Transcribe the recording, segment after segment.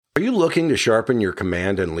Are you looking to sharpen your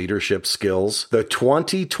command and leadership skills? The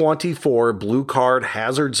 2024 Blue Card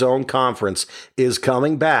Hazard Zone Conference is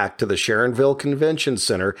coming back to the Sharonville Convention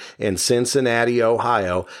Center in Cincinnati,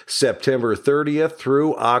 Ohio, September 30th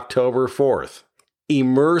through October 4th.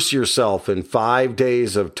 Immerse yourself in 5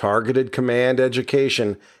 days of targeted command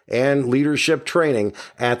education and leadership training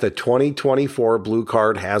at the 2024 Blue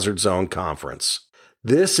Card Hazard Zone Conference.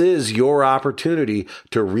 This is your opportunity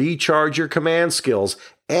to recharge your command skills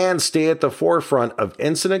and stay at the forefront of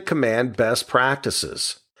incident command best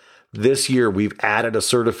practices. This year, we've added a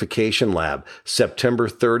certification lab, September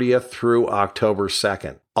 30th through October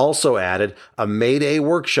 2nd. Also added a Mayday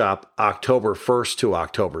workshop, October 1st to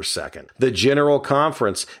October 2nd. The general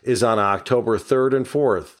conference is on October 3rd and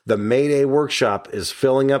 4th. The Mayday workshop is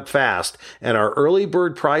filling up fast, and our early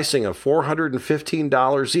bird pricing of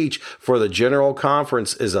 $415 each for the general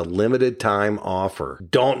conference is a limited time offer.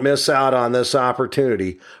 Don't miss out on this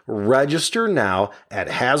opportunity. Register now at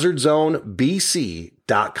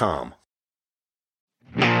hazardzonebc.com.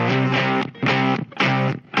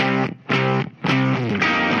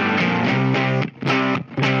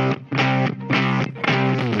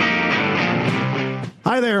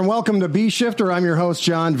 Hi there, and welcome to B-Shifter. I'm your host,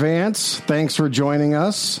 John Vance. Thanks for joining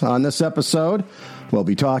us. On this episode, we'll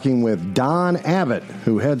be talking with Don Abbott,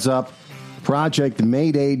 who heads up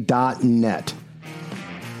ProjectMayday.net.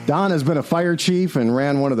 Don has been a fire chief and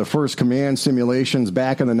ran one of the first command simulations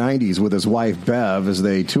back in the 90s with his wife, Bev, as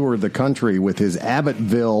they toured the country with his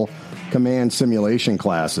Abbottville command simulation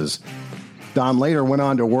classes. Don later went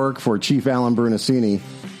on to work for Chief Alan Bernasini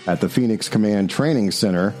at the Phoenix Command Training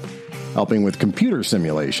Center, helping with computer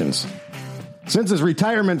simulations. Since his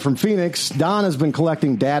retirement from Phoenix, Don has been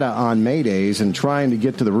collecting data on Maydays and trying to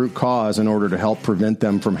get to the root cause in order to help prevent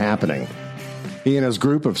them from happening. He and his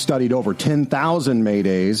group have studied over 10,000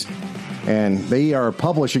 Maydays, and they are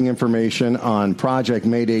publishing information on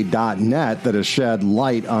ProjectMayday.net that has shed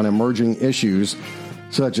light on emerging issues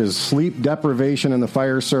such as sleep deprivation in the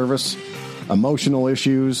fire service, emotional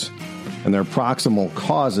issues, and their proximal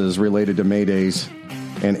causes related to Maydays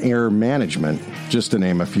and air management, just to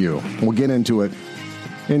name a few. We'll get into it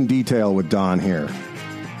in detail with Don here.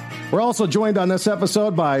 We're also joined on this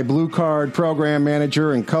episode by Blue Card Program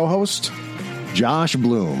Manager and co-host Josh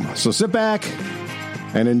Bloom. So sit back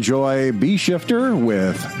and enjoy B-Shifter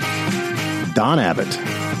with Don Abbott.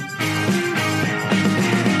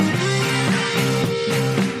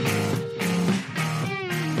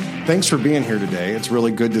 Thanks for being here today. It's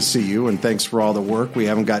really good to see you, and thanks for all the work. We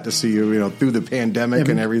haven't got to see you, through the pandemic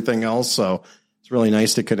and everything else. So it's really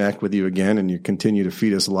nice to connect with you again, and you continue to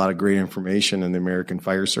feed us a lot of great information in the American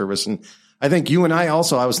Fire Service. And I think you and I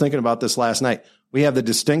also, I was thinking about this last night, we have the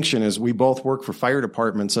distinction as we both work for fire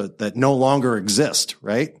departments that no longer exist,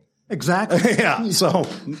 right? Exactly. Yeah. So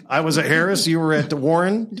I was at Harris, you were at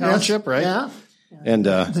Warren Township, right? Yeah. And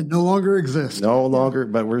that no longer exists. No longer,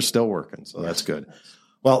 but we're still working. So that's good.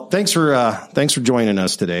 Well, thanks for joining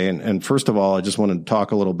us today. And first of all, I just wanted to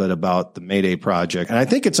talk a little bit about the Mayday project. And I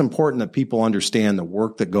think it's important that people understand the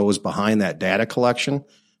work that goes behind that data collection.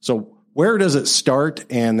 So where does it start?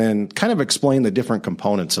 And then kind of explain the different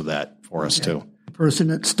components of that for us too. The person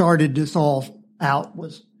that started this all out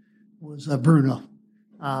was Bruno.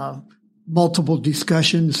 Multiple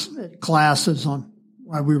discussions at classes on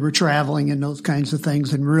why we were traveling and those kinds of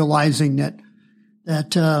things, and realizing that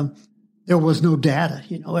there was no data.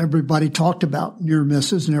 Everybody talked about near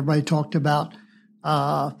misses and everybody talked about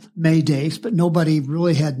Maydays, but nobody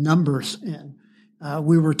really had numbers. And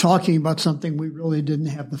we were talking about something we really didn't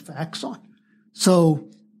have the facts on. So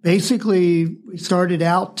basically, we started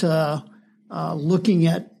out looking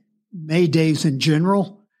at Maydays in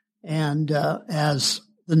general. And as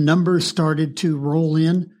the numbers started to roll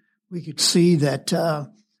in, we could see that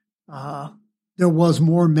there was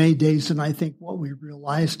more Maydays than I think what we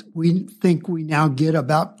realized. We think we now get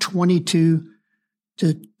about 22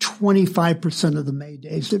 to 25% of the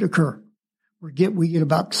Maydays that occur. We get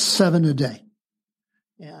about 7 a day,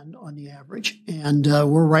 and on the average. And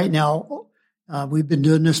we're right now, we've been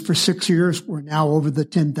doing this for 6 years. We're now over the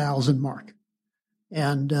 10,000 mark.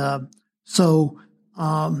 And so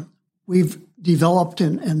we've developed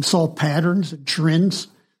and saw patterns and trends,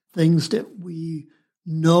 things that we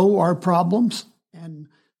know are problems and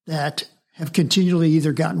that have continually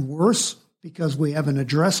either gotten worse because we haven't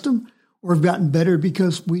addressed them, or have gotten better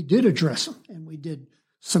because we did address them and we did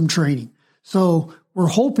some training. So we're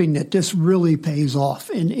hoping that this really pays off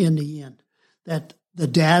in the end, that the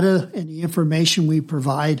data and the information we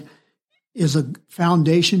provide is a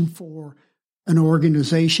foundation for an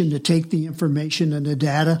organization to take the information and the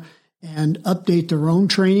data and update their own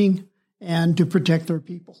training and to protect their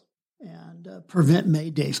people and prevent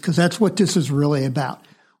maydays, because that's what this is really about.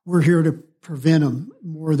 We're here to prevent them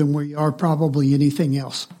more than we are probably anything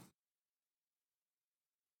else.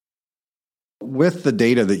 With the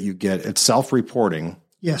data that you get, it's self-reporting.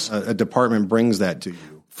 Yes. A department brings that to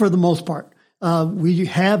you. For the most part. We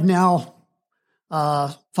have now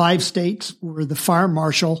 5 states where the fire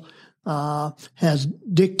marshal has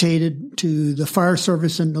dictated to the fire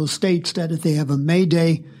service in those states that if they have a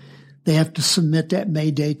mayday, they have to submit that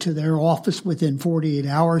mayday to their office within 48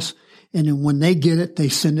 hours. And then when they get it, they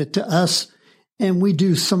send it to us, and we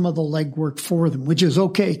do some of the legwork for them, which is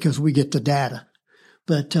okay because we get the data.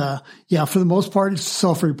 But for the most part, it's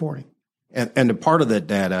self-reporting. And a part of that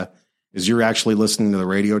data is you're actually listening to the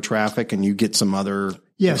radio traffic, and you get some other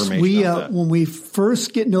information. Yes, when we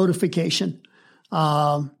first get notification,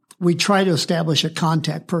 we try to establish a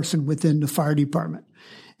contact person within the fire department.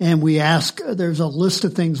 And we ask, there's a list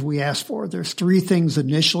of things we ask for. There's 3 things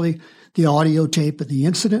initially: the audio tape of the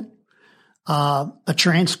incident, a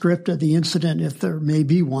transcript of the incident if there may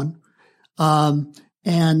be one. And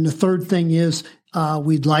the third thing is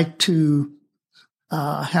we'd like to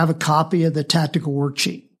have a copy of the tactical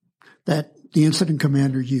worksheet that the incident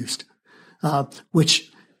commander used,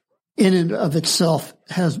 which in and of itself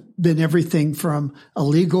has been everything from a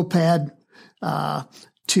legal pad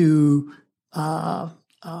to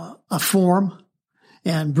a form,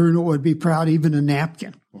 and Bruno would be proud, even a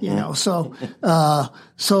napkin, So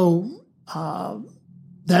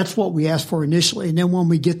that's what we asked for initially. And then when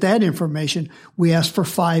we get that information, we ask for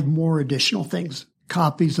 5 more additional things: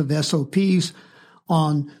 copies of SOPs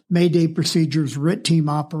on Mayday procedures, RIT team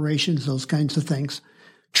operations, those kinds of things,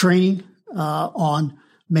 training on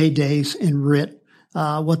Maydays and RIT,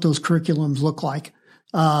 what those curriculums look like.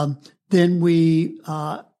 Then we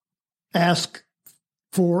ask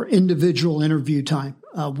for individual interview time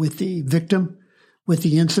with the victim, with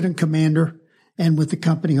the incident commander, and with the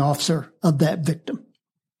company officer of that victim.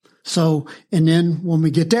 So, and then when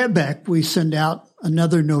we get that back, we send out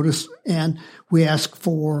another notice and we ask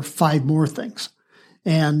for 5 more things.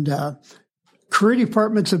 And career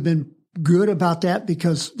departments have been good about that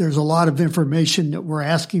because there's a lot of information that we're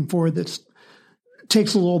asking for that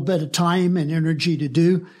takes a little bit of time and energy to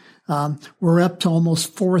do. We're up to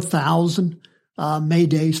almost 4,000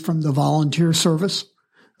 Maydays from the volunteer service,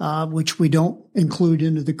 which we don't include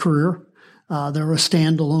into the career. They're a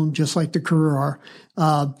standalone, just like the career are.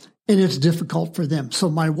 And it's difficult for them. So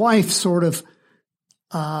my wife sort of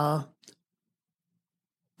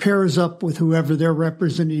pairs up with whoever their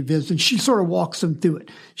representative is, and she sort of walks them through it.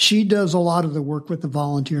 She does a lot of the work with the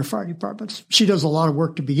volunteer fire departments. She does a lot of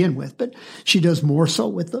work to begin with, but she does more so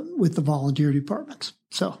with the volunteer departments.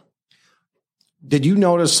 So, did you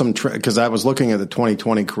notice some? Because I was looking at the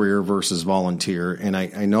 2020 career versus volunteer, and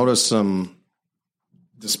I noticed some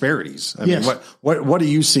disparities. I mean, what do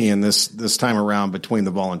you see in this time around between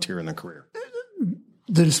the volunteer and the career?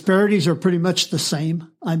 The disparities are pretty much the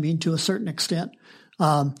same. I mean, to a certain extent.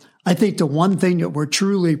 I think the one thing that we're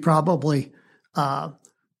truly probably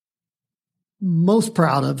most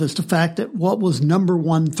proud of is the fact that what was number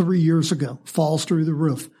 1 3 years ago, falls through the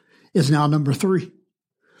roof, is now number 3.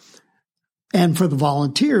 And for the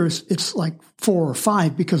volunteers, it's like 4 or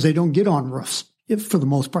 5 because they don't get on roofs. For the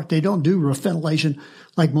most part, they don't do roof ventilation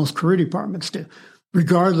like most career departments do,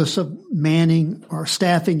 regardless of manning or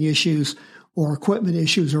staffing issues or equipment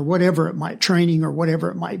issues or whatever it might, training or whatever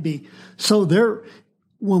it might be. So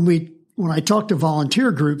when I talk to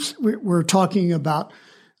volunteer groups, we're talking about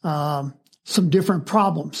some different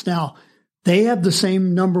problems. Now, they have the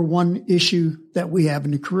same number 1 issue that we have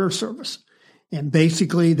in the career service. And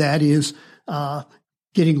basically that is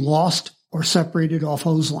getting lost or separated off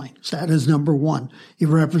hose lines. That is number 1. It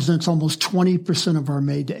represents almost 20% of our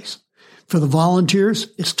Maydays. For the volunteers,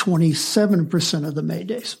 it's 27% of the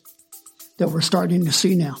Maydays that we're starting to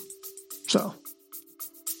see now. So,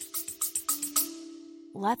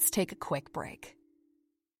 let's take a quick break.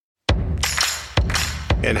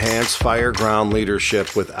 Enhance fire ground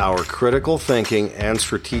leadership with our critical thinking and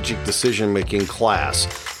strategic decision-making class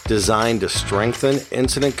designed to strengthen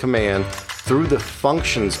incident command through the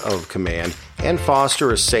functions of command and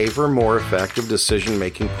foster a safer, more effective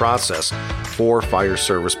decision-making process for fire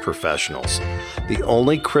service professionals. The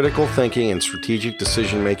only critical thinking and strategic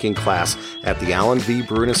decision-making class at the Alan V.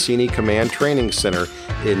 Brunacini Command Training Center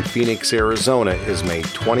in Phoenix, Arizona is May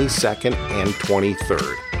 22nd and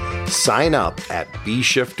 23rd. Sign up at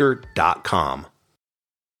bshifter.com.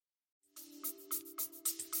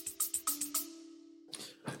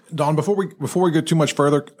 Don, before we go too much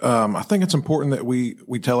further, I think it's important that we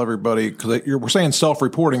tell everybody, because we're saying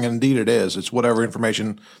self-reporting, and indeed it is. It's whatever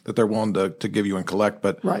information that they're willing to give you and collect.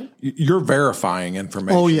 But right. You're verifying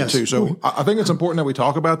information too. So I think it's important that we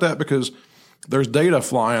talk about that, because there's data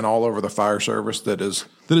flying all over the fire service that is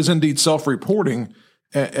indeed self-reporting,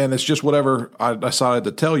 and it's just whatever I decided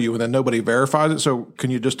to tell you, and then nobody verifies it. So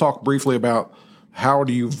can you just talk briefly about how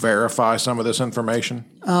do you verify some of this information?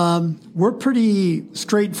 We're pretty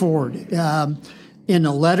straightforward. In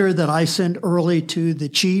a letter that I sent early to the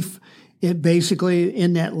chief, it basically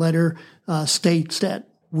in that letter states that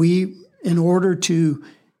we, in order to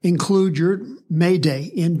include your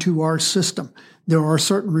Mayday into our system, there are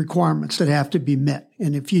certain requirements that have to be met.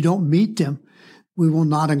 And if you don't meet them, we will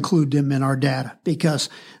not include them in our data, because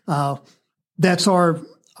that's our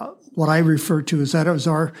what I refer to as that as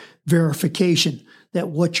our verification that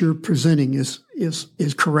what you're presenting is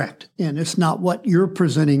correct. And it's not what you're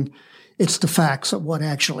presenting, it's the facts of what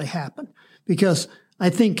actually happened. Because I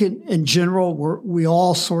think in general, we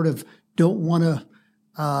all sort of don't want to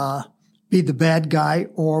be the bad guy,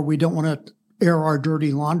 or we don't want to air our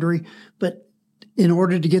dirty laundry. But in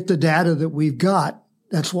order to get the data that we've got,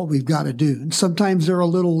 that's what we've got to do. And sometimes they're a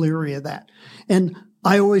little leery of that. And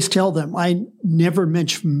I always tell them, I never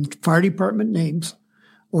mention fire department names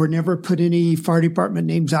or never put any fire department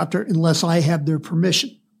names out there unless I have their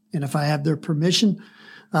permission. And if I have their permission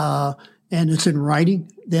and it's in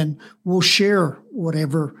writing, then we'll share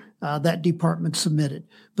whatever that department submitted.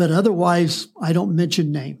 But otherwise, I don't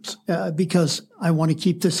mention names because I want to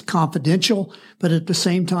keep this confidential. But at the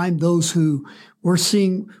same time, those who we're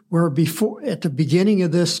seeing were before at the beginning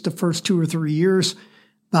of this, the first 2 or 3 years,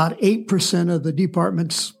 about 8% of the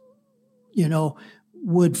departments,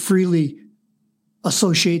 would freely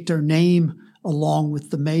associate their name along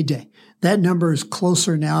with the Mayday. That number is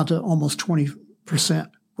closer now to almost 20%.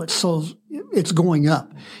 So it's going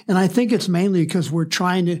up. And I think it's mainly because we're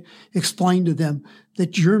trying to explain to them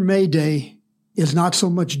that your Mayday is not so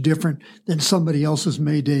much different than somebody else's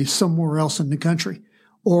Mayday somewhere else in the country,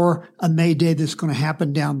 or a Mayday that's going to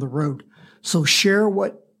happen down the road. So share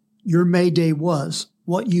what your Mayday was,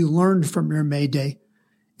 what you learned from your Mayday,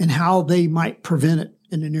 and how they might prevent it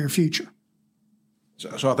in the near future.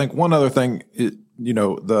 So I think one other thing,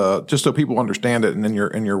 just so people understand it, and in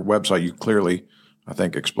your website you clearly, I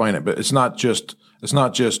think, explain it. But it's not just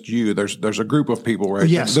you. There's a group of people, right?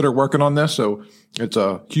 Yes. That are working on this. So it's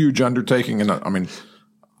a huge undertaking, and I mean,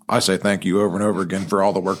 I say thank you over and over again for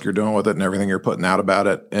all the work you're doing with it and everything you're putting out about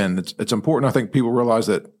it. And it's important. I think people realize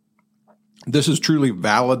that this is truly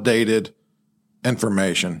validated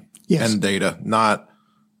information and data, not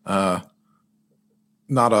a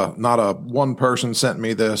one person sent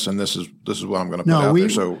me this and this is what I'm going to put out there.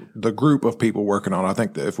 So the group of people working on it, I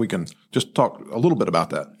think that if we can just talk a little bit about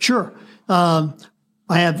that. Sure. I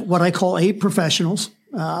have what I call 8 professionals.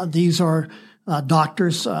 These are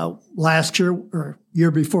doctors. Last year or year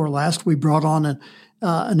before last, we brought on an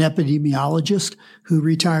epidemiologist who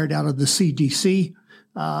retired out of the CDC,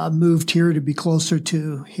 moved here to be closer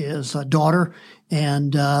to his daughter,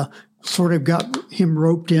 and sort of got him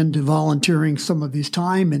roped into volunteering some of his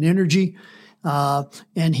time and energy.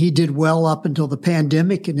 And he did well up until the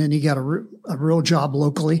pandemic, and then he got a real job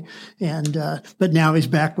locally. And but now he's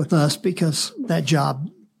back with us because that job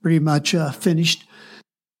pretty much finished.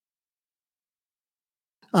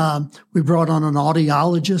 We brought on an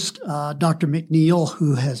audiologist, Dr. McNeil,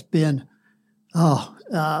 who has been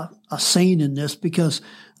a saint in this, because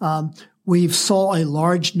we've saw a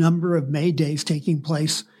large number of Maydays taking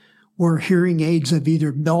place where hearing aids have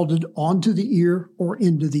either melted onto the ear or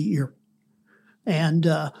into the ear. And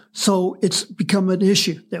so it's become an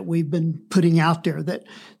issue that we've been putting out there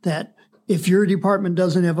that if your department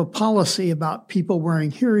doesn't have a policy about people wearing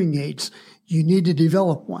hearing aids, you need to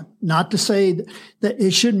develop one. Not to say that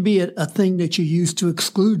it shouldn't be a thing that you use to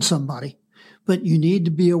exclude somebody, but you need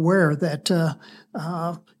to be aware that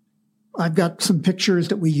I've got some pictures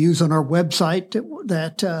that we use on our website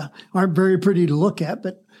that aren't very pretty to look at,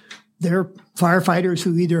 but they're firefighters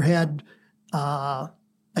who either had a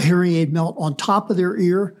hearing aid melt on top of their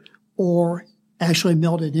ear or actually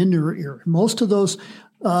melted in their ear. Most of those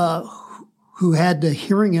who had the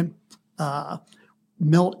hearing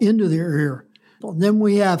melt into their ear. And then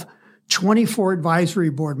we have 24 advisory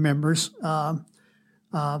board members. All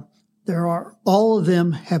of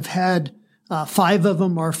them have had, 5 of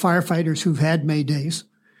them are firefighters who've had Maydays.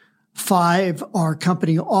 5 are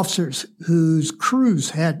company officers whose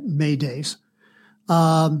crews had Maydays.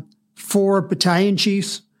 4 battalion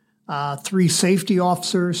chiefs, 3 safety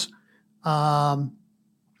officers,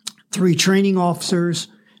 3 training officers,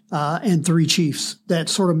 and 3 chiefs that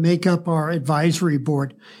sort of make up our advisory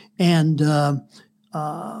board. And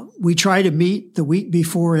we try to meet the week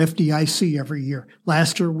before FDIC every year.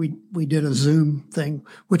 Last year, we did a Zoom thing,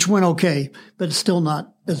 which went okay, but it's still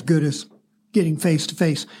not as good as getting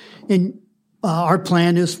face-to-face. And our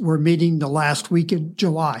plan is we're meeting the last week in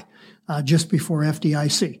July, just before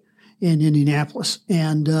FDIC in Indianapolis.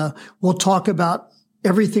 And we'll talk about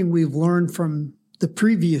everything we've learned from the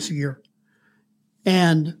previous year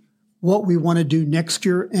and what we want to do next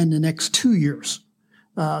year and the next 2 years,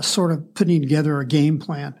 sort of putting together a game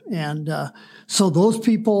plan. And so those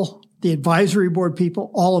people, the advisory board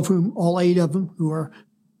people, all 8 of them who are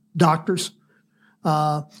doctors,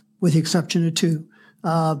 with the exception of 2,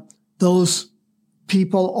 those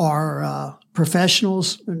people are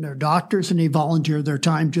professionals and they're doctors and they volunteer their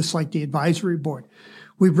time just like the advisory board.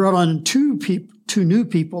 We brought on 2 new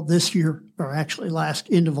people this year, or actually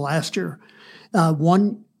end of last year.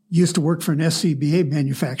 One used to work for an SCBA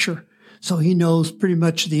manufacturer, so he knows pretty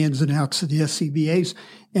much the ins and outs of the SCBAs.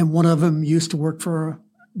 And one of them used to work for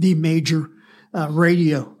the major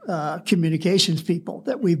radio communications people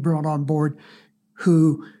that we brought on board,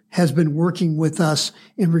 who has been working with us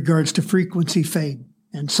in regards to frequency fade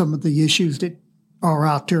and some of the issues that are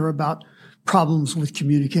out there about problems with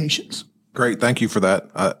communications. Great. Thank you for that.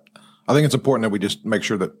 I think it's important that we just make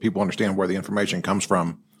sure that people understand where the information comes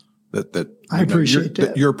from that I appreciate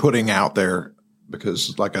that you're putting out there,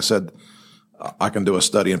 because like I said, I can do a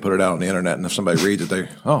study and put it out on the internet, and if somebody reads it,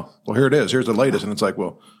 well, here it is. Here's the latest. And it's like,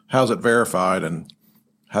 well, how's it verified? And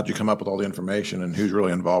how'd you come up with all the information, and who's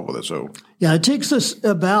really involved with it? So yeah, it takes us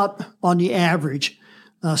about, on the average,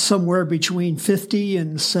 somewhere between 50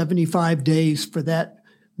 and 75 days for that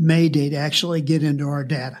May day to actually get into our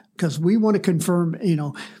data, because we want to confirm,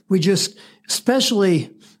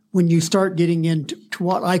 especially when you start getting into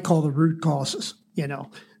what I call the root causes,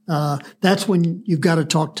 that's when you've got to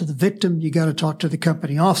talk to the victim, you got to talk to the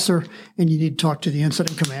company officer, and you need to talk to the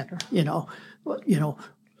incident commander.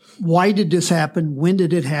 Why did this happen? When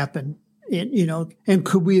did it happen? And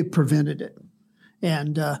could we have prevented it?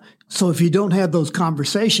 And so if you don't have those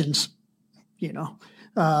conversations, you're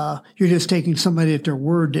just taking somebody at their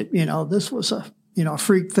word that, this was a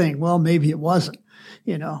freak thing. Well, maybe it wasn't,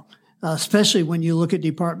 especially when you look at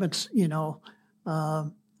departments,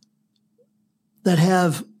 that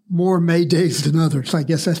have more May days than others. I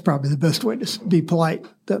guess that's probably the best way to be polite,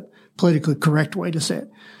 the politically correct way to say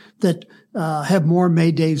it, that have more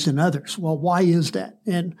May days than others. Well, why is that?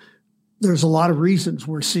 And there's a lot of reasons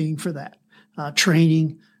we're seeing for that.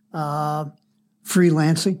 Training,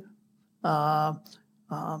 freelancing.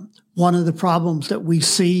 One of the problems that we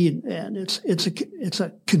see, and it's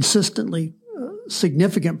a consistently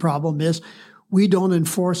significant problem, is we don't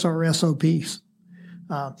enforce our SOPs.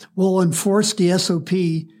 We'll enforce the SOP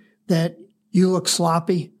that you look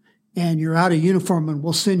sloppy and you're out of uniform and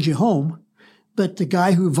we'll send you home. But the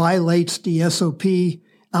guy who violates the SOP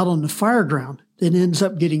out on the fire ground that ends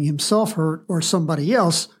up getting himself hurt or somebody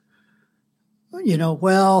else, it's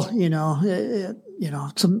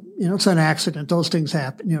an accident. Those things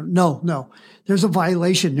happen. No, there's a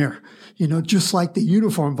violation there, just like the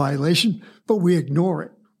uniform violation, but we ignore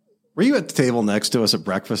it. Were you at the table next to us at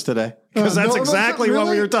breakfast today? Because that's exactly really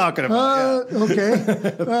what we were talking about.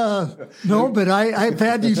 Okay. No, but I've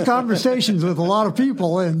had these conversations with a lot of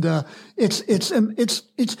people, and it's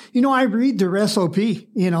I read their SOP,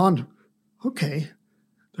 and okay,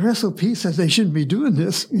 their SOP says they shouldn't be doing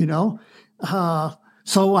this,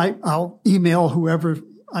 so I'll email whoever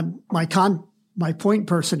my point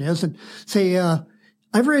person is and say,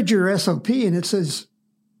 I've read your SOP and it says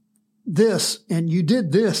this, and you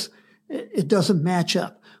did this. It doesn't match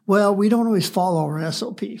up. Well, we don't always follow our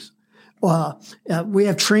SOPs. We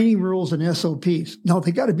have training rules and SOPs. No,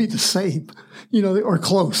 they got to be the same, or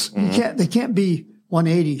close. Mm-hmm. They can't be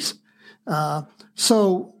 180s.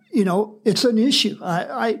 So, it's an issue.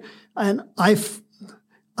 I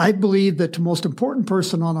believe that the most important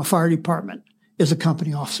person on a fire department is a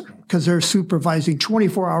company officer, because they're supervising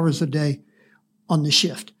 24 hours a day on the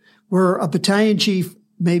shift, where a battalion chief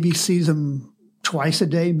maybe sees them twice a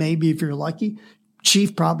day, maybe if you're lucky.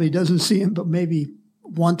 Chief probably doesn't see him, but maybe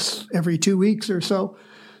once every 2 weeks or so.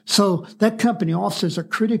 So that company officer is a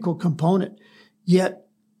critical component, yet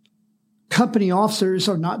company officers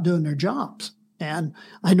are not doing their jobs. And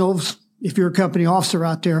I know if you're a company officer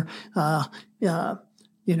out there, I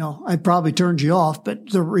probably turned you off, but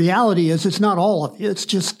the reality is it's not all of you. It's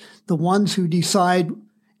just the ones who decide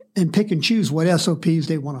and pick and choose what SOPs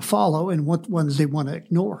they want to follow and what ones they want to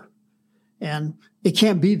ignore. And it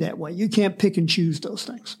can't be that way. You can't pick and choose those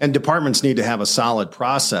things. And departments need to have a solid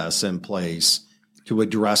process in place to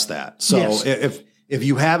address that. So Yes. if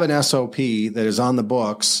you have an SOP that is on the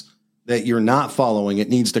books that you're not following, it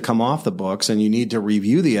needs to come off the books, and you need to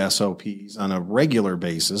review the SOPs on a regular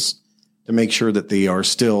basis to make sure that they are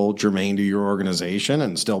still germane to your organization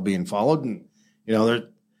and still being followed. And,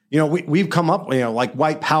 we've come up, like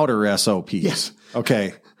white powder SOPs. Yes.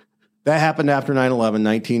 Okay. That happened after 9/11,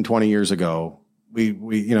 19, 20 years ago.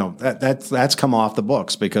 That's come off the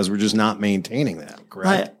books because we're just not maintaining that.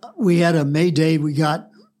 Correct. We had a May Day we got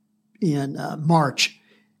in March,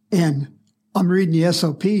 and I'm reading the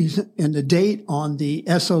SOPs, and the date on the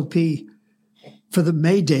SOP for the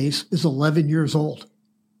May Days is 11 years old.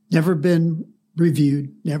 Never been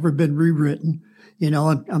reviewed, never been rewritten. And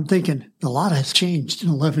I'm thinking a lot has changed in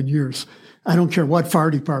 11 years. I don't care what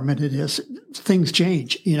fire department it is, things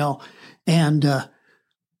change, and I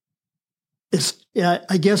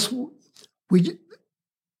guess we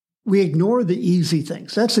ignore the easy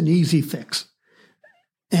things. That's an easy fix.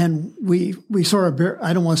 And we sort of,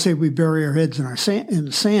 I don't want to say we bury our heads in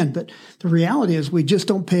the sand, but the reality is we just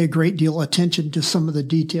don't pay a great deal of attention to some of the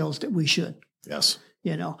details that we should. Yes.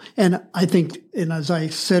 And I think, and as I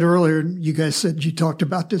said earlier, you guys said you talked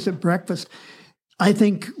about this at breakfast, I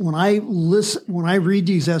think when I read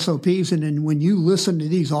these SOPs and then when you listen to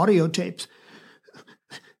these audio tapes,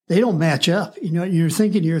 they don't match up. You're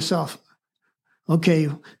thinking to yourself, okay,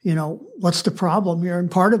 what's the problem here? And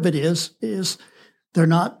part of it is they're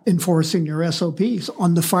not enforcing their SOPs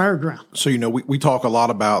on the fire ground. So, we talk a lot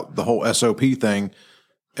about the whole SOP thing,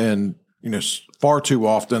 and, far too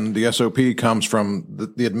often the SOP comes from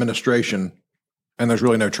the administration and there's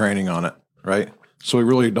really no training on it, right? So we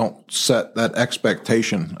really don't set that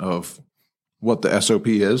expectation of what the SOP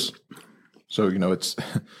is. So, it's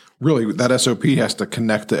really that SOP has to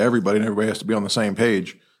connect to everybody and everybody has to be on the same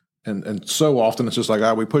page. And so often it's just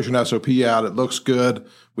like, we push an SOP out. It looks good.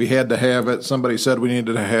 We had to have it. Somebody said we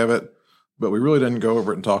needed to have it, but we really didn't go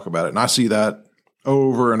over it and talk about it. And I see that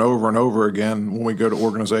over and over and over again when we go to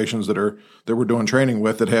organizations that we're doing training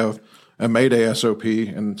with that have a Mayday SOP.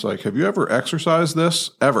 And it's like, have you ever exercised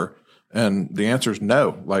this ever? And the answer is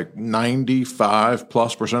no. Like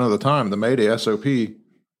 95+% of the time, the Mayday SOP,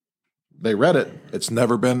 they read it. It's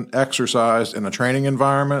never been exercised in a training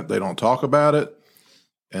environment. They don't talk about it.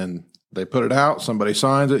 And they put it out. Somebody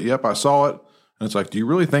signs it. Yep, I saw it. And it's like, do you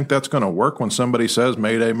really think that's going to work when somebody says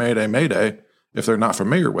Mayday, Mayday, Mayday? If they're not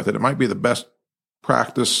familiar with it, it might be the best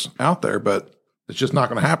practice out there, but it's just not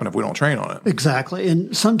going to happen if we don't train on it. Exactly.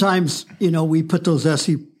 And sometimes, we put those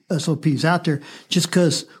SOPs out there just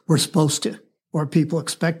because we're supposed to or people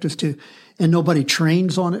expect us to, and nobody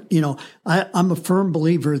trains on it. I'm a firm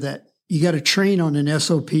believer that you got to train on an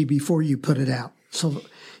SOP before you put it out. So,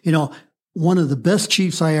 one of the best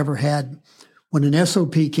chiefs I ever had, when an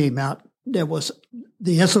SOP came out,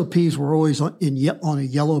 the SOPs were always on a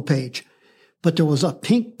yellow page, but there was a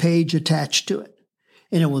pink page attached to it,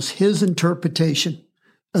 and it was his interpretation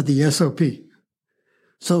of the SOP.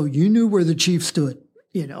 So you knew where the chief stood,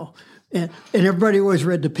 and everybody always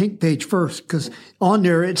read the pink page first because on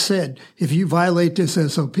there it said, if you violate this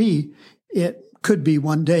SOP, it could be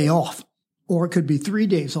 1 day off, or it could be 3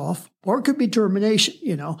 days off, or it could be termination,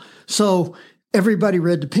 So everybody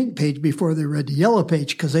read the pink page before they read the yellow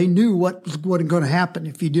page because they knew what was going to happen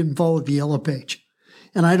if you didn't follow the yellow page.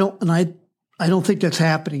 And I don't think that's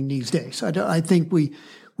happening these days. I think we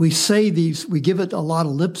say these, we give it a lot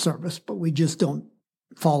of lip service, but we just don't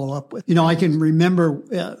follow up with. I can remember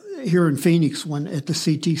here in Phoenix when at the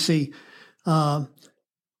CTC,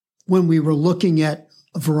 when we were looking at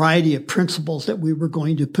a variety of principles that we were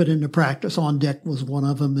going to put into practice. On deck was one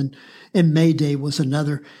of them, and Mayday was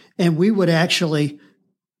another. And we would actually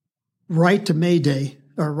write to Mayday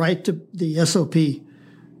or write to the SOP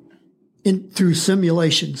through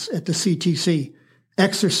simulations at the CTC,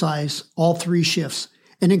 exercise all 3 shifts,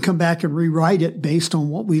 and then come back and rewrite it based on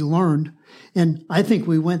what we learned. And I think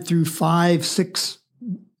we went through 5, 6,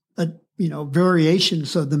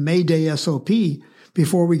 variations of the Mayday SOP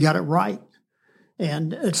before we got it right.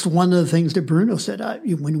 And it's one of the things that Bruno said,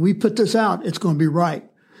 when we put this out, it's going to be right.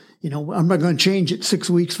 I'm not going to change it 6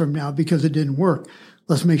 weeks from now because it didn't work.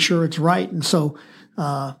 Let's make sure it's right. And so,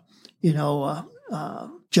 John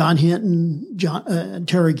Hinton,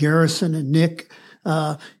 Terry Garrison, and Nick,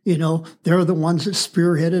 they're the ones that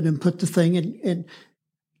spearheaded and put the thing and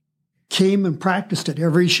came and practiced it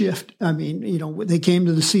every shift. I mean, they came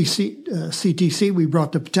to the CTC. We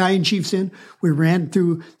brought the battalion chiefs in. We ran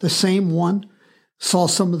through the same one, saw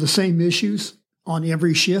some of the same issues on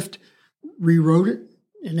every shift, rewrote it,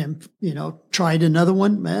 and then, tried another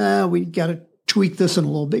one. We got to tweak this in a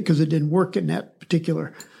little bit because it didn't work in that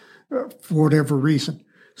particular, for whatever reason.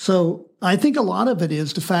 So I think a lot of it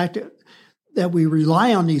is the fact that we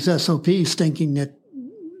rely on these SOPs thinking that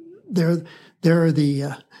they're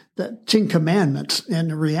the 10 Commandments. And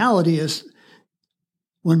the reality is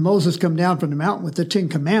when Moses come down from the mountain with the 10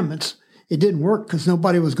 Commandments, it didn't work because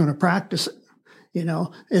nobody was going to practice it. It's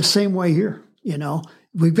the same way here.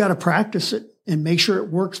 We've got to practice it and make sure it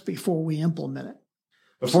works before we implement it.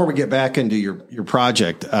 Before we get back into your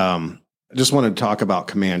project, I just wanted to talk about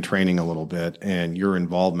command training a little bit and your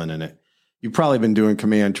involvement in it. You've probably been doing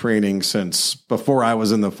command training since before I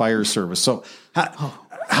was in the fire service. So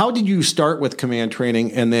how did you start with command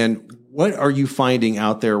training? And then what are you finding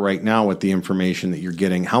out there right now with the information that you're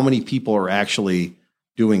getting? How many people are actually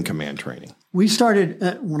doing command training? We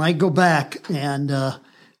started, when I go back, and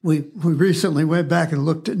we recently went back and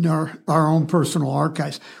looked at our own personal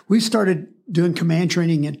archives. We started doing command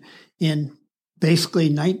training in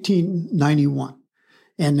basically 1991.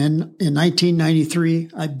 And then in 1993,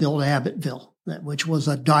 I built Abbottville, which was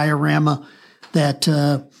a diorama that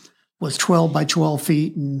was 12 by 12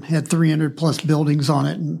 feet and had 300 plus buildings on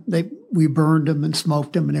it. And we burned them and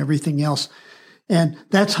smoked them and everything else. And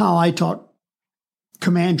that's how I taught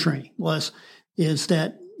command training is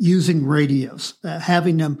that using radios,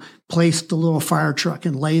 having them place the little fire truck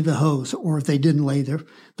and lay the hose, or if they didn't lay the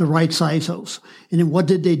right size hose. And then what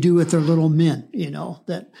did they do with their little men,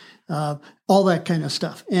 all that kind of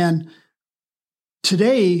stuff. And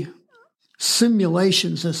today,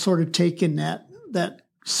 simulations has sort of taken that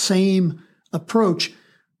same approach,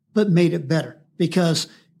 but made it better because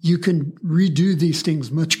you can redo these things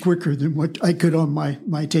much quicker than what I could on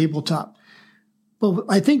my tabletop. But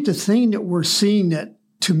I think the thing that we're seeing that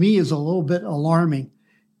to me is a little bit alarming,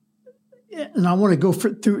 and I want to go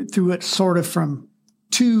through it sort of from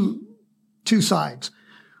two sides.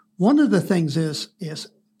 One of the things is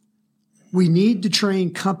we need to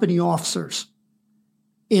train company officers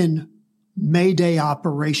in Mayday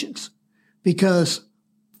operations because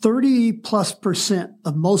 30+%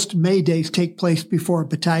 of most Maydays take place before a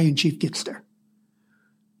battalion chief gets there.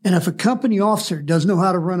 And if a company officer doesn't know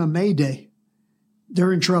how to run a Mayday,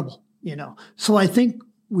 they're in trouble, So I think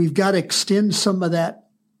we've got to extend some of that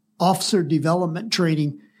officer development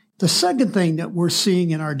training. The second thing that we're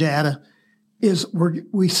seeing in our data is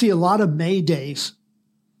we see a lot of Maydays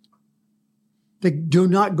that do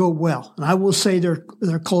not go well. And I will say they're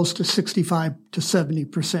close to 65 to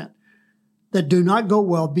 70% that do not go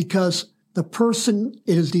well because the person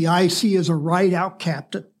is the IC is a ride-out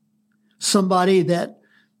captain, somebody that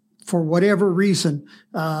for whatever reason,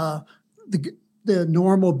 the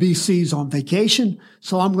normal BC's on vacation,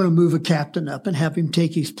 so I'm going to move a captain up and have him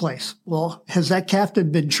take his place. Well, has that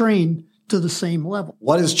captain been trained to the same level?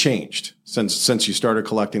 What has changed since you started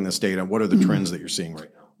collecting this data? What are the trends that you're seeing right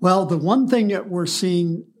now? Well, the one thing that we're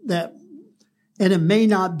seeing and it may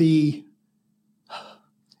not be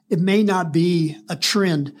a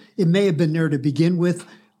trend. It may have been there to begin with.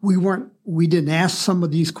 We didn't ask some of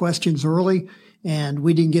these questions early, and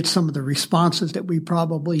we didn't get some of the responses that we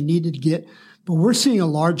probably needed to get. But we're seeing a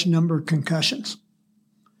large number of concussions.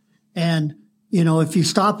 And, if you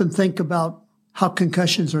stop and think about how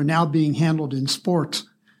concussions are now being handled in sports,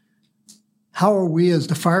 how are we as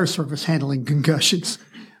the fire service handling concussions?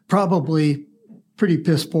 Probably pretty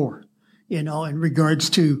piss poor, in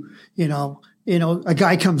regards to, a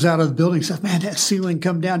guy comes out of the building and says, man, that ceiling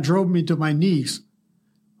come down, drove me to my knees.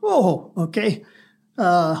 Oh, okay.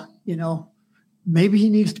 Maybe he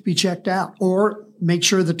needs to be checked out or make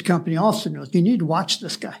sure that the company officer knows you need to watch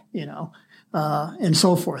this guy, and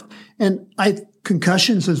so forth. And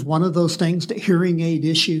concussions is one of those things. The hearing aid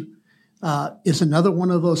issue is another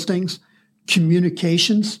one of those things.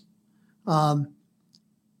 Communications. I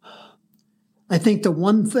think the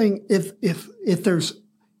one thing, if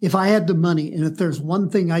I had the money and if there's one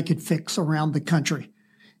thing I could fix around the country,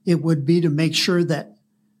 it would be to make sure that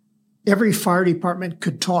every fire department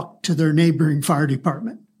could talk to their neighboring fire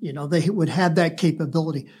department. They would have that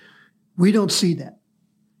capability. We don't see that.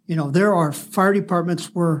 There are fire departments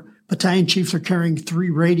where battalion chiefs are carrying 3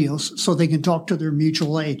 radios so they can talk to their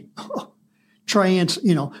mutual aid.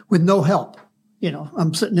 With no help.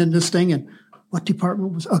 I'm sitting in this thing and what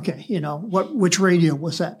department was, okay, which radio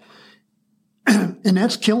was that? And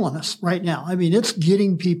that's killing us right now. I mean, it's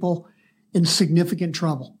getting people in significant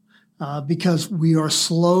trouble. Because we are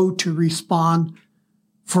slow to respond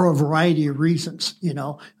for a variety of reasons.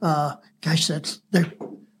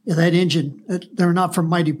 That engine, they're not from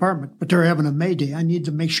my department, but they're having a Mayday. I need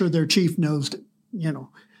to make sure their chief knows that,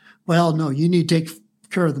 well, no, you need to take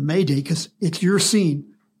care of the Mayday because it's your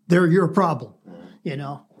scene. They're your problem,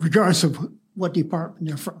 regardless of what department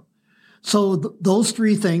they're from. So those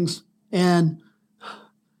 3 things. And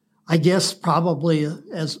I guess probably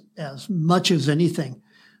as much as anything,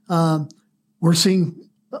 we're seeing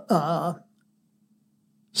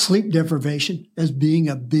sleep deprivation as being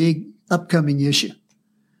a big upcoming issue.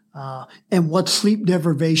 And what sleep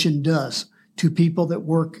deprivation does to people that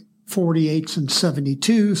work 48s and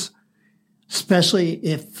 72s, especially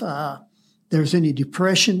if there's any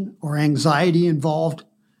depression or anxiety involved,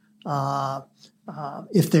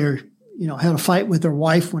 if they're had a fight with their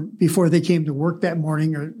wife before they came to work that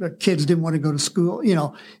morning, or their kids didn't want to go to school,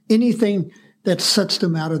 anything that sets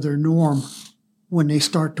them out of their norm when they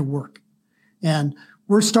start to work. And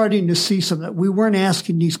we're starting to see some that we weren't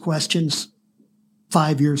asking these questions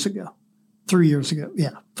 5 years ago, 3 years ago.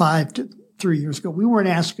 Yeah, 5 to 3 years ago. We weren't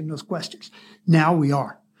asking those questions. Now we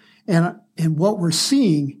are. And what we're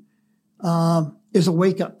seeing is a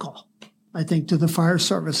wake-up call, I think, to the fire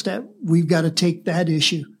service that we've got to take that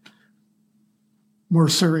issue more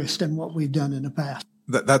serious than what we've done in the past.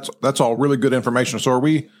 That's all really good information. So are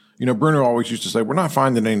we, Bruno always used to say, we're not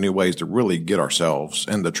finding any new ways to really get ourselves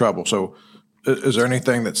into trouble. So is there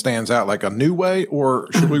anything that stands out like a new way, or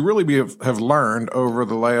should we really have learned over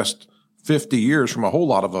the last 50 years from a whole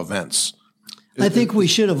lot of events? I think we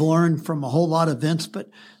should have learned from a whole lot of events, but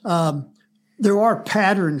there are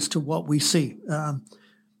patterns to what we see.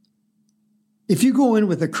 If you go in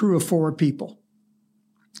with a crew of 4 people,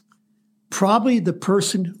 probably the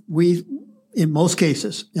person in most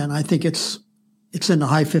cases, and I think it's in the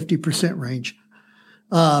high 50% range,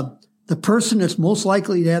 the person that's most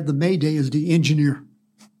likely to have the mayday is the engineer,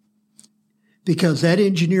 because that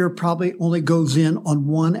engineer probably only goes in on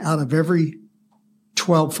 1 out of every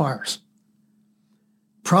 12 fires.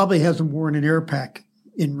 Probably hasn't worn an air pack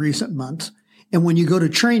in recent months. And when you go to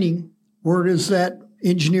training, where does that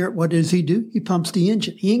engineer, what does he do? He pumps the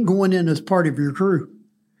engine. He ain't going in as part of your crew.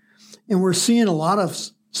 And we're seeing a lot of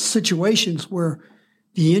situations where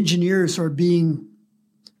the engineers are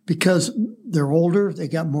because they're older, they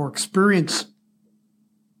got more experience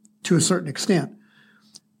to a certain extent,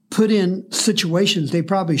 put in situations they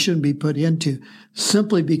probably shouldn't be put into,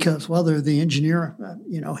 simply because, well, they're the engineer.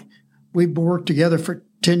 We've worked together for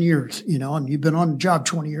 10 years, and you've been on the job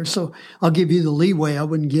 20 years. So I'll give you the leeway I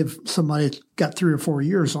wouldn't give somebody that's got 3 or 4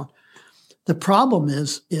 years on. The problem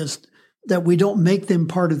is that we don't make them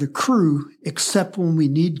part of the crew except when we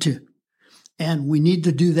need to. And we need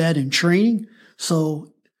to do that in training.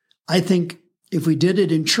 So I think if we did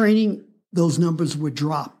it in training, those numbers would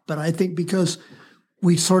drop. But I think because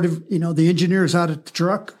we sort of, the engineer's out at the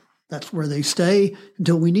truck, that's where they stay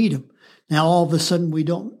until we need them. Now, all of a sudden, we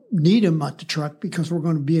don't need them at the truck because we're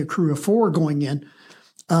going to be a crew of 4 going in.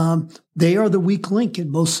 They are the weak link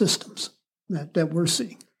in most systems that we're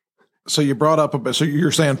seeing. So you brought up a bit. So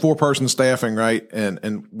you're saying 4-person staffing, right?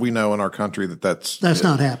 And we know in our country that's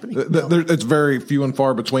not happening. It's very few and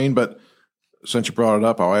far between. But since you brought it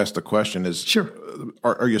up, I'll ask the question: is sure.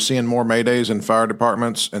 Are you seeing more maydays in fire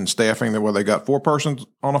departments and staffing than where they got 4 persons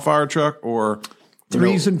on a fire truck, or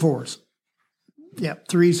 3s and 4s? Yeah,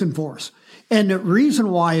 3s and 4s. And the reason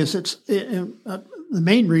why is the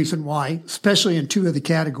main reason why, especially in 2 of the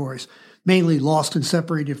categories, mainly lost and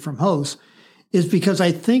separated from hose, is because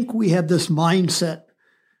I think we have this mindset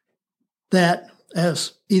that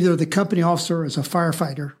as either the company officer or as a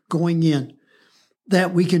firefighter going in,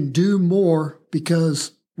 that we can do more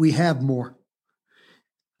because we have more.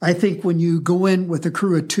 I think when you go in with a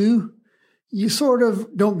crew of 2, you sort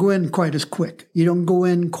of don't go in quite as quick. You don't go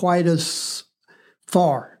in quite as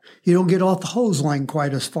far. You don't get off the hose line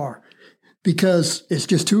quite as far because it's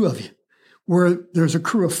just 2 of you. Where there's a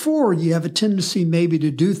crew of 4, you have a tendency maybe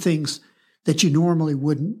to do things that you normally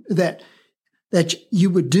wouldn't, that you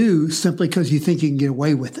would do simply because you think you can get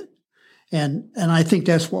away with it. And I think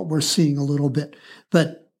that's what we're seeing a little bit.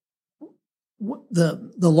 But the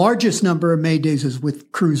largest number of maydays is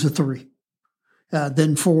with crews of 3,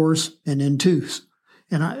 then 4s, and then 2s.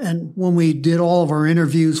 And when we did all of our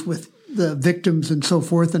interviews with the victims and so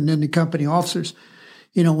forth, and then the company officers,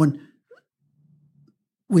 when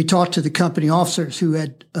we talked to the company officers who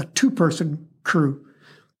had a 2-person crew,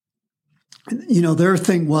 their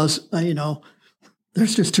thing was,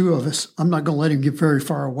 there's just 2 of us. I'm not going to let him get very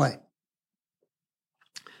far away.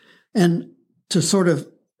 And to sort of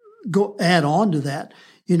add on to that,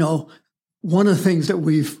 one of the things that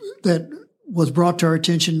was brought to our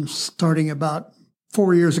attention starting about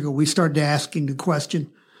 4 years ago, we started asking the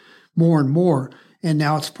question more and more, and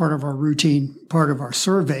now it's part of our routine, part of our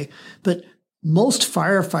survey. But most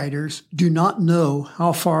firefighters do not know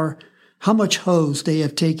how much hose they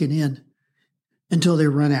have taken in until they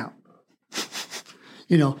run out.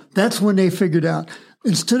 That's when they figured out,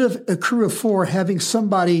 instead of a crew of 4 having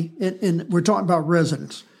somebody, and we're talking about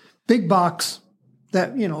residents, Big box,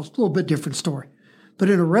 that, it's a little bit different story. But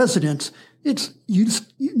in a residence, it's you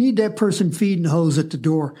need that person feeding the hose at the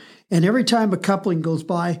door. And every time a coupling goes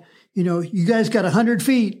by, you guys got 100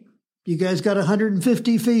 feet. You guys got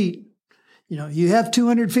 150 feet. You have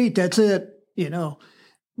 200 feet. That's it.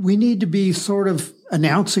 We need to be sort of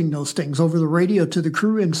announcing those things over the radio to the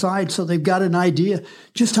crew inside so they've got an idea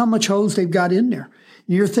just how much hose they've got in there.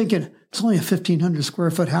 And you're thinking, it's only a 1,500 square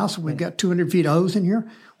foot house and we've got 200 feet of hose in here.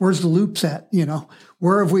 Where's the loops at?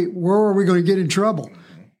 Where are we going to get in trouble?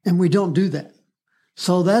 And we don't do that.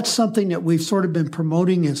 So that's something that we've sort of been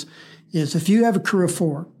promoting is if you have a crew of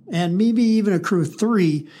 4 and maybe even a crew of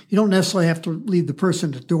 3, you don't necessarily have to leave the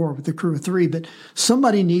person at the door with the crew of 3, but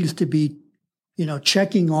somebody needs to be,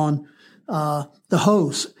 checking on the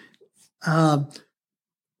hose. A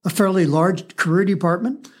fairly large career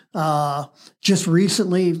department. Just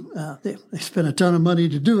recently, they spent a ton of money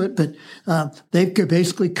to do it, but they've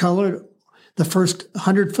basically colored the first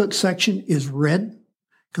 100-foot section is red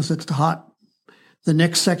because it's hot. The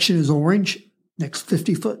next section is orange. Next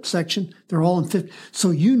 50-foot section, they're all in 50. So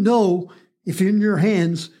if in your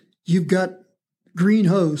hands you've got green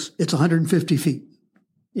hose, it's 150 feet.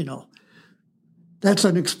 That's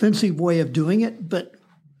an expensive way of doing it, but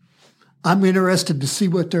I'm interested to see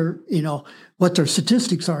what their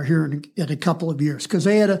statistics are here in a couple of years, because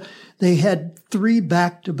they had 3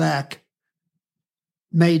 back-to-back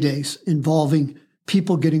May days involving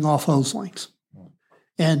people getting off hose lines.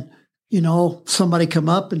 And, somebody come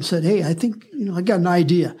up and said, hey, I think, I got an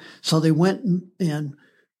idea. So they went and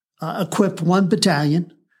equipped 1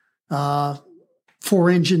 battalion, 4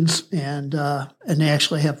 engines, and they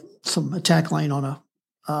actually have some attack line on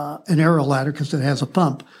an aero ladder because it has a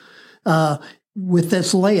pump. With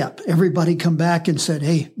this layup, everybody come back and said,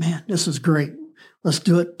 hey, man, this is great. Let's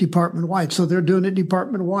do it department-wide. So they're doing it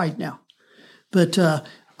department-wide now. But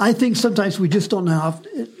I think sometimes we just don't know how,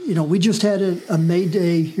 we just had a May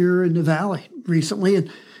Day here in the Valley recently,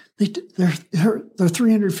 and they're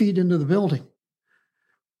 300 feet into the building.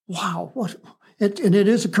 Wow. And it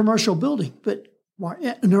is a commercial building, but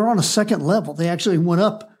and they're on a second level. They actually went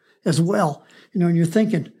up as well. And you're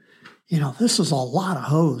thinking, this is a lot of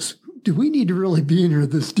hose. Do we need to really be in here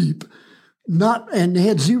this deep? And they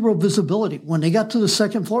had zero visibility. When they got to the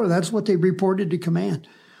second floor, that's what they reported to command.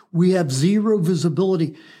 We have zero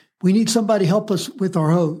visibility. We need somebody to help us with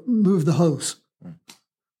our hose, move the hose.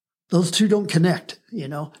 Those two don't connect,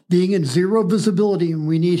 Being in zero visibility and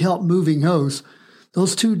we need help moving hose,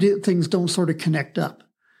 those two things don't sort of connect up.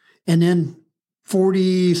 And then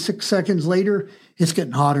 46 seconds later, it's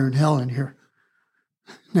getting hotter than hell in here.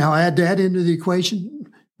 Now add that into the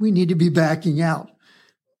equation, we need to be backing out.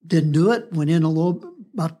 Didn't do it, went in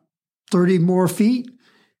about 30 more feet,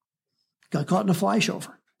 got caught in a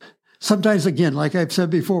flashover. Sometimes, again, like I've said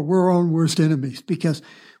before, we're our own worst enemies because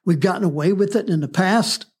we've gotten away with it in the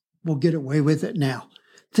past. We'll get away with it now.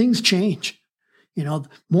 Things change,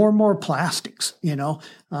 more and more plastics,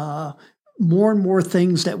 more and more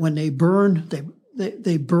things that when they burn,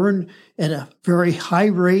 they burn at a very high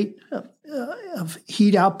rate of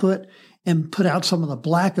heat output and put out some of the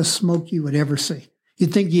blackest smoke you would ever see.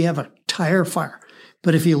 You'd think you have a tire fire.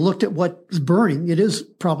 But if you looked at what's burning, it is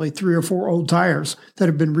probably 3 or 4 old tires that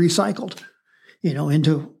have been recycled,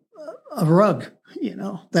 into a rug,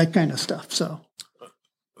 that kind of stuff. So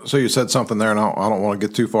you said something there, and I don't want to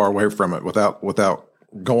get too far away from it without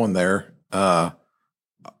going there.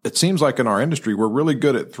 It seems like in our industry, we're really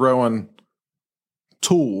good at throwing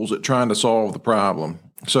tools at trying to solve the problem.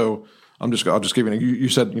 So I'll just give you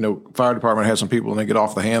said, fire department has some people and they get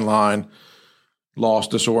off the hand line,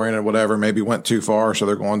 lost, disoriented, whatever, maybe went too far. So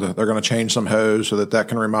they're going to change some hose so that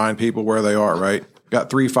can remind people where they are, right? Got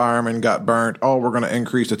 3 firemen, got burnt. Oh, we're going to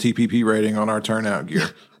increase the TPP rating on our turnout gear.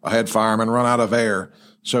 I had firemen run out of air.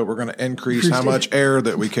 So we're going to increase how much air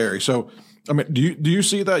that we carry. So, do you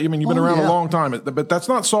see that? You've been around a long time, but that's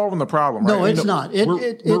not solving the problem, right? No, it's not.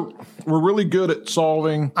 We're really good at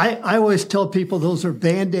solving. I always tell people those are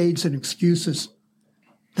Band-Aids and excuses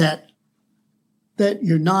that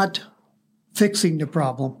you're not fixing the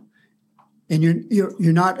problem, and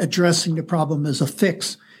you're not addressing the problem as a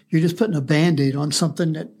fix. You're just putting a Band-Aid on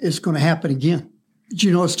something that is going to happen again.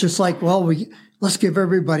 It's just like, let's give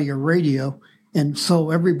everybody a radio, and so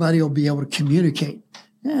everybody will be able to communicate.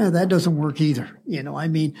 Yeah, that doesn't work either.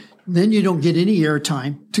 Then you don't get any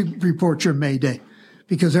airtime to report your Mayday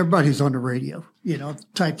because everybody's on the radio,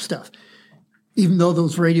 type stuff. Even though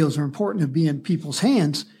those radios are important to be in people's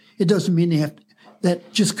hands, it doesn't mean they have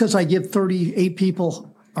that just because I give 38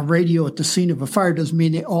 people a radio at the scene of a fire doesn't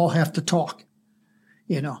mean they all have to talk.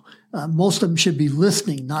 Most of them should be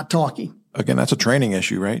listening, not talking. Again, that's a training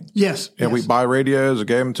issue, right? Yes. Yeah, yes. we buy radios,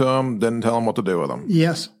 gave them to them, didn't tell them what to do with them.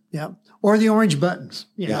 Yes. Yeah. Or the orange buttons.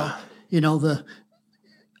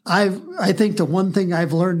 I think the one thing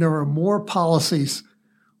I've learned, there are more policies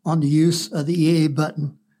on the use of the EA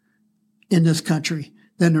button in this country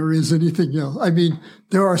than there is anything else. I mean,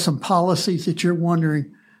 there are some policies that you're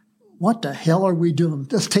wondering, what the hell are we doing?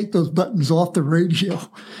 Let's take those buttons off the radio.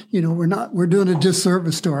 We're doing a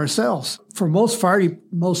disservice to ourselves. For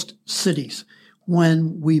most cities,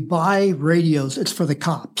 when we buy radios, it's for the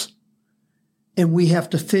cops. And we have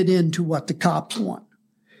to fit into what the cops want.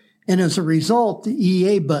 And as a result, the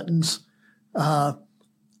EA buttons, for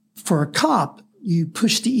a cop, you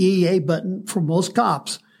push the EA button for most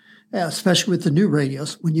cops, especially with the new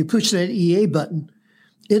radios. When you push that EA button,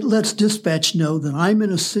 it lets dispatch know that I'm in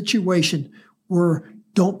a situation where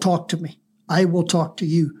don't talk to me. I will talk to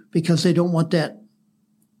you, because they don't want that,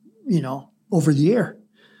 over the air.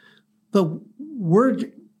 But we're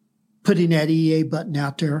putting that EA button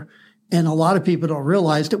out there. And a lot of people don't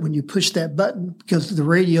realize that when you push that button, because the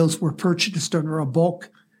radios were purchased under a bulk,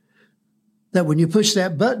 that when you push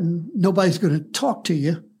that button, nobody's going to talk to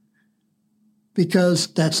you, because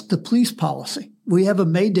that's the police policy. We have a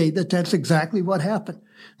Mayday that's exactly what happened.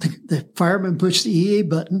 The fireman pushed the EA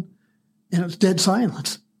button, and it was dead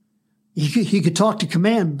silence. He could talk to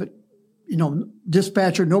command, but,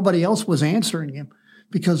 dispatcher, nobody else was answering him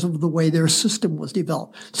because of the way their system was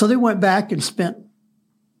developed. So they went back and spent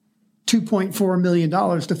 $2.4 million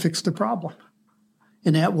to fix the problem.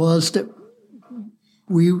 And that was that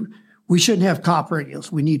we shouldn't have cop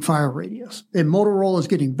radios. We need fire radios. And Motorola is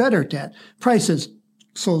getting better at that. Prices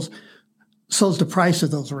so's the price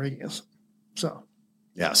of those radios. So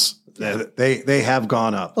yes, they have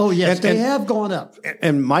gone up. Oh yes, they have gone up.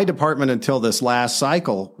 And my department, until this last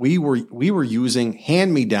cycle, we were using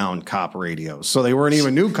hand-me-down cop radios. So they weren't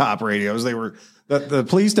even new cop radios. They were the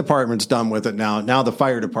police department's done with it now. Now the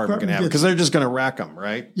fire department can have it, because they're just going to wreck them,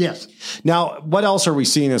 right? Yes. Now, what else are we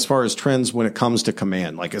seeing as far as trends when it comes to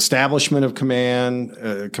command, like establishment of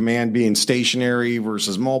command, command being stationary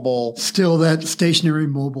versus mobile? Still that stationary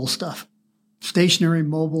mobile stuff. Stationary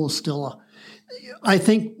mobile is still I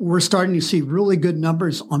think we're starting to see really good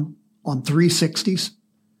numbers on 360s.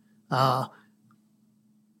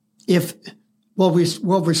 What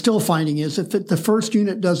we're still finding is if the first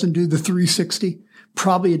unit doesn't do the 360,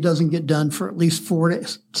 probably it doesn't get done for at least 4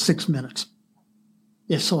 to 6 minutes.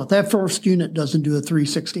 So if that first unit doesn't do a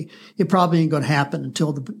 360, it probably ain't going to happen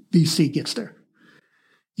until the BC gets there.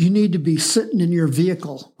 You need to be sitting in your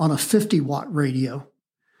vehicle on a 50-watt radio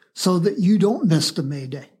so that you don't miss the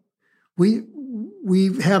Mayday. We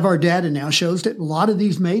have our data now shows that a lot of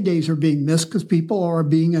these Maydays are being missed because people are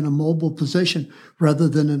being in a mobile position rather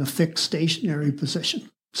than in a fixed stationary position.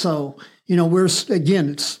 So, we're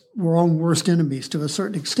own worst enemies to a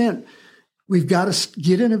certain extent. We've got to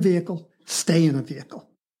get in a vehicle, stay in a vehicle.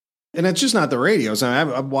 And it's just not the radios.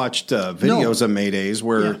 I've watched videos of Maydays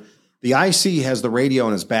where the IC has the radio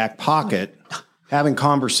in his back pocket having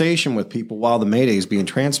conversation with people while the Mayday is being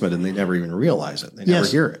transmitted, and they never even realize it. They never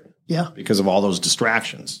hear it. Yeah. Because of all those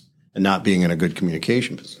distractions and not being in a good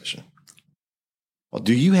communication position. Well,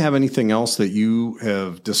 do you have anything else that you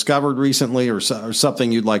have discovered recently or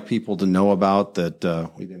something you'd like people to know about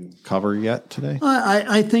that we didn't cover yet today?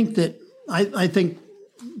 I think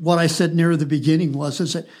what I said near the beginning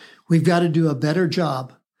is that we've got to do a better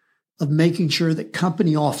job of making sure that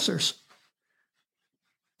company officers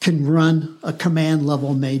can run a command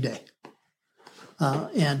level Mayday.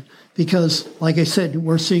 And because, like I said,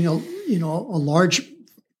 we're seeing a large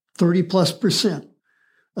 30+%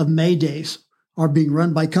 of Maydays are being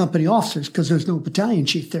run by company officers because there's no battalion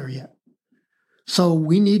chief there yet. So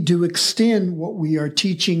we need to extend what we are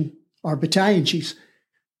teaching our battalion chiefs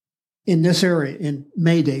in this area, in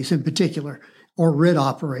Maydays in particular, or RID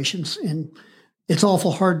operations. And it's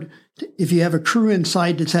awful hard if you have a crew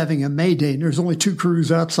inside that's having a Mayday and there's only 2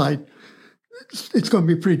 crews outside. It's going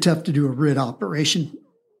to be pretty tough to do a RID operation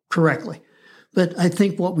correctly. But I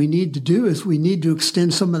think what we need to do is we need to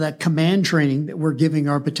extend some of that command training that we're giving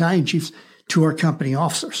our battalion chiefs to our company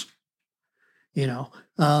officers.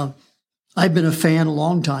 I've been a fan a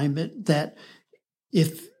long time that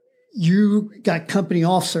if you got company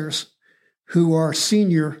officers who are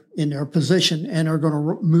senior in their position and are going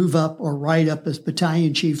to move up or ride up as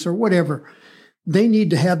battalion chiefs or whatever, they need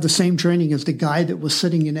to have the same training as the guy that was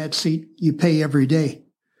sitting in that seat you pay every day.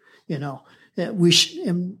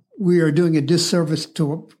 We are doing a disservice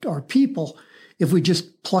to our people if we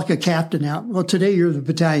just pluck a captain out. Well, today you're the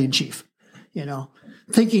battalion chief,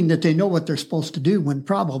 thinking that they know what they're supposed to do when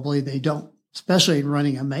probably they don't, especially in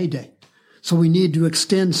running a Mayday. So we need to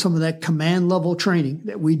extend some of that command level training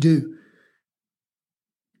that we do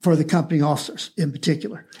for the company officers in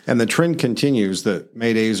particular. And the trend continues that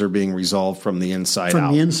Maydays are being resolved from the inside out.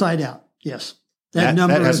 From the inside out, yes. That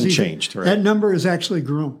number hasn't changed, right? That number has actually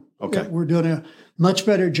grown. Okay. We're doing a much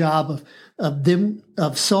better job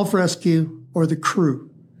of self-rescue or the crew,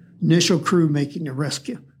 initial crew making the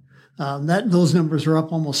rescue. Those numbers are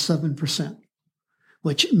up almost 7%,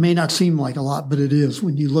 which may not seem like a lot, but it is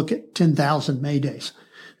when you look at 10,000 Maydays.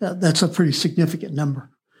 That's a pretty significant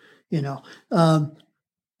number, you know.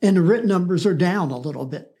 And the written numbers are down a little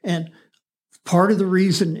bit. And part of the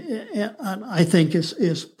reason, I think,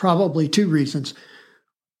 is probably two reasons.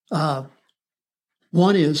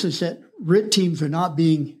 One is that RIT teams are not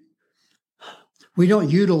we don't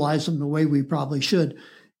utilize them the way we probably should.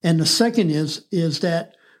 And the second is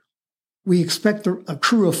that we expect a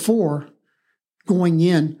crew of 4 going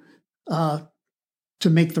in to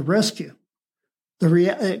make the rescue.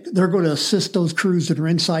 They're going to assist those crews that are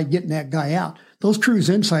inside getting that guy out. Those crews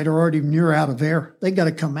inside are already near out of air. They got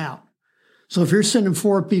to come out. So if you're sending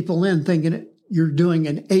 4 people in thinking you're doing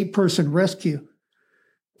an 8-person rescue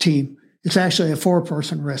team, it's actually a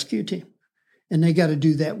 4-person rescue team. And they got to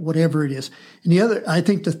do that, whatever it is. And I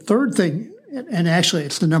think the third thing, and actually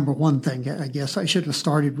it's the number one thing, I guess I should have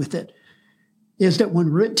started with it, is that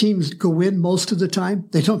when RIT teams go in most of the time,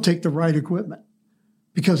 they don't take the right equipment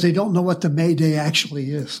because they don't know what the Mayday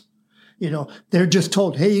actually is. You know, they're just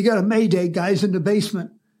told, hey, you got a Mayday, guys in the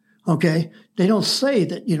basement. Okay. They don't say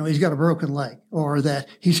that, you know, he's got a broken leg or that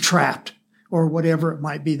he's trapped or whatever it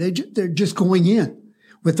might be. They're just going in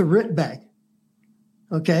with the RIT bag.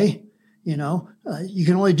 Okay. You know, you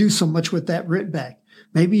can only do so much with that RIT bag.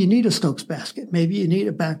 Maybe you need a Stokes basket. Maybe you need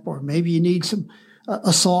a backboard. Maybe you need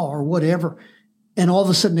a saw or whatever. And all of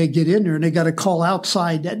a sudden they get in there and they got to call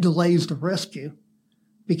outside. That delays the rescue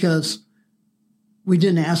because command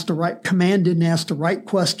didn't ask the right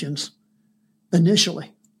questions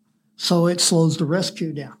initially. So it slows the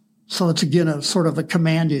rescue down. So it's again a sort of a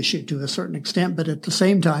command issue to a certain extent, but at the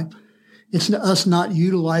same time, it's us not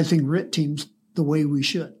utilizing RIT teams the way we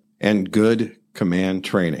should. And good command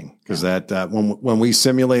training, because when we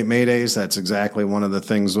simulate Maydays, that's exactly one of the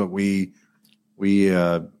things that we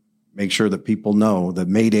make sure that people know that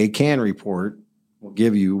Mayday can report will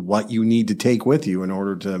give you what you need to take with you in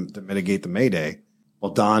order to mitigate the Mayday.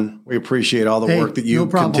 Well, Don, we appreciate all the work that you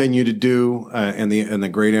continue to do and the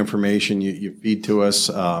great information you feed to us.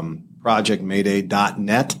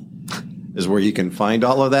 ProjectMayday.net is where you can find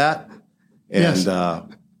all of that. And yes.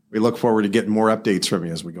 We look forward to getting more updates from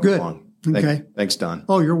you as we go along. Okay. Thanks, Don.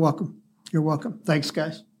 Oh, you're welcome. You're welcome. Thanks,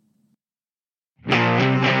 guys.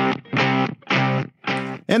 And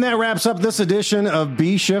that wraps up this edition of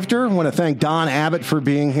Bee Shifter. I want to thank Don Abbott for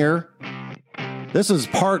being here. This is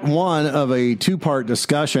part 1 of a 2-part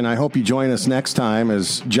discussion. I hope you join us next time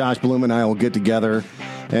as Josh Bloom and I will get together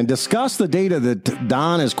and discuss the data that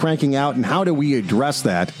Don is cranking out and how do we address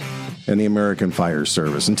that in the American Fire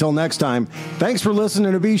Service. Until next time, thanks for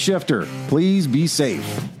listening to Bee Shifter. Please be safe.